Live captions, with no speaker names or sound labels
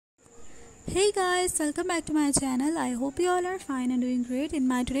Hey guys, welcome back to my channel. I hope you all are fine and doing great. In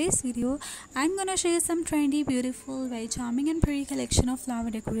my today's video, I'm gonna show you some trendy, beautiful, very charming and pretty collection of flower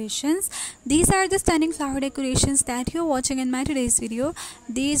decorations. These are the stunning flower decorations that you're watching in my today's video.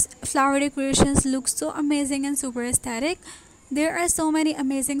 These flower decorations look so amazing and super aesthetic. There are so many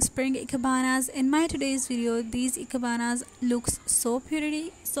amazing spring ikebanas in my today's video. These ikebanas looks so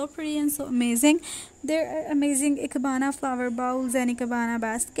pretty and so amazing. There are amazing ikebana flower bowls and ikebana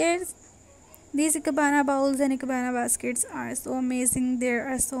baskets. These ikebana bowls and ikebana baskets are so amazing. There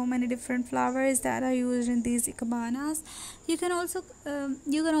are so many different flowers that are used in these ikebanas. You can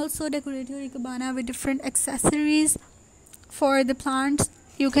also decorate your ikebana with different accessories. For the plants,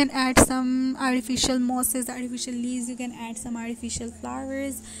 you can add some artificial mosses, artificial leaves. You can add some artificial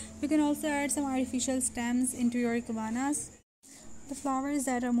flowers. You can also add some artificial stems into your ikebanas. The flowers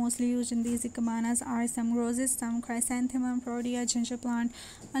that are mostly used in these ikebanas are some roses, some chrysanthemum, protea, ginger plant,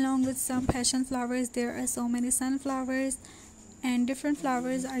 along with some passion flowers. There are so many sunflowers and different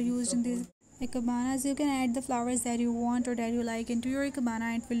flowers are used in these ikebanas. You can add the flowers that you want or that you like into your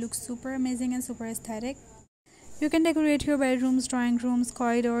ikebana. It will look super amazing and super aesthetic. You can decorate your bedrooms, drawing rooms,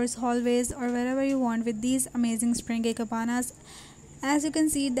 corridors, hallways, or wherever you want with these amazing spring ikebanas. As you can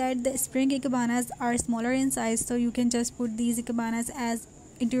see that the spring ikebanas are smaller in size, so you can just put these ikebanas as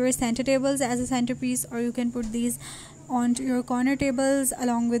into your center tables as a centerpiece, or you can put these onto your corner tables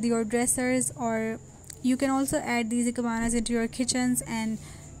along with your dressers, or you can also add these ikebanas into your kitchens and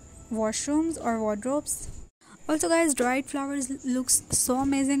washrooms or wardrobes. Also guys, dried flowers looks so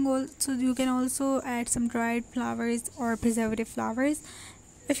amazing. Also you can also add some dried flowers or preservative flowers.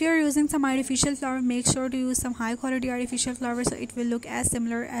 If you're using some artificial flower, make sure to use some high quality artificial flowers so it will look as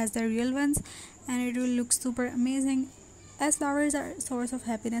similar as the real ones and it will look super amazing. As flowers are a source of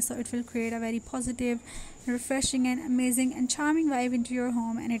happiness, so it will create a very positive, refreshing and amazing and charming vibe into your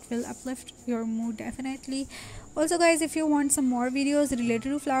home, and it will uplift your mood definitely. Also guys, if you want some more videos related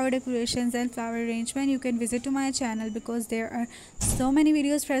to flower decorations and flower arrangement, you can visit to my channel because there are so many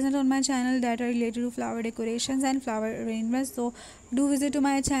videos present on my channel that are related to flower decorations and flower arrangements. So do visit to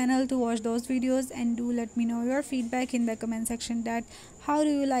my channel to watch those videos, and do let me know your feedback in the comment section that how do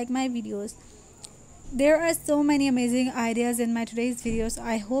you like my videos. There are so many amazing ideas in my today's videos.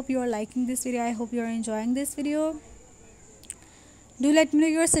 I hope you are liking this video. I hope you are enjoying this video. Do let me know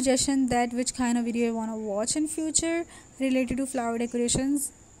your suggestion that which kind of video you want to watch in future related to flower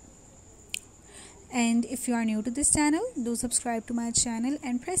decorations. And if you are new to this channel, do subscribe to my channel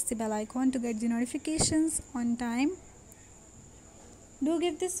and press the bell icon to get the notifications on time. Do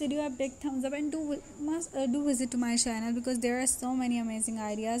give this video a big thumbs up, and do visit to my channel because there are so many amazing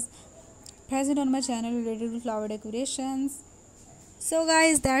ideas present on my channel related to flower decorations. So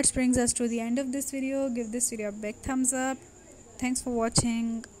guys, that brings us to the end of this video. Give this video a big thumbs up. Thanks for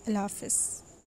watching. Allah Hafiz.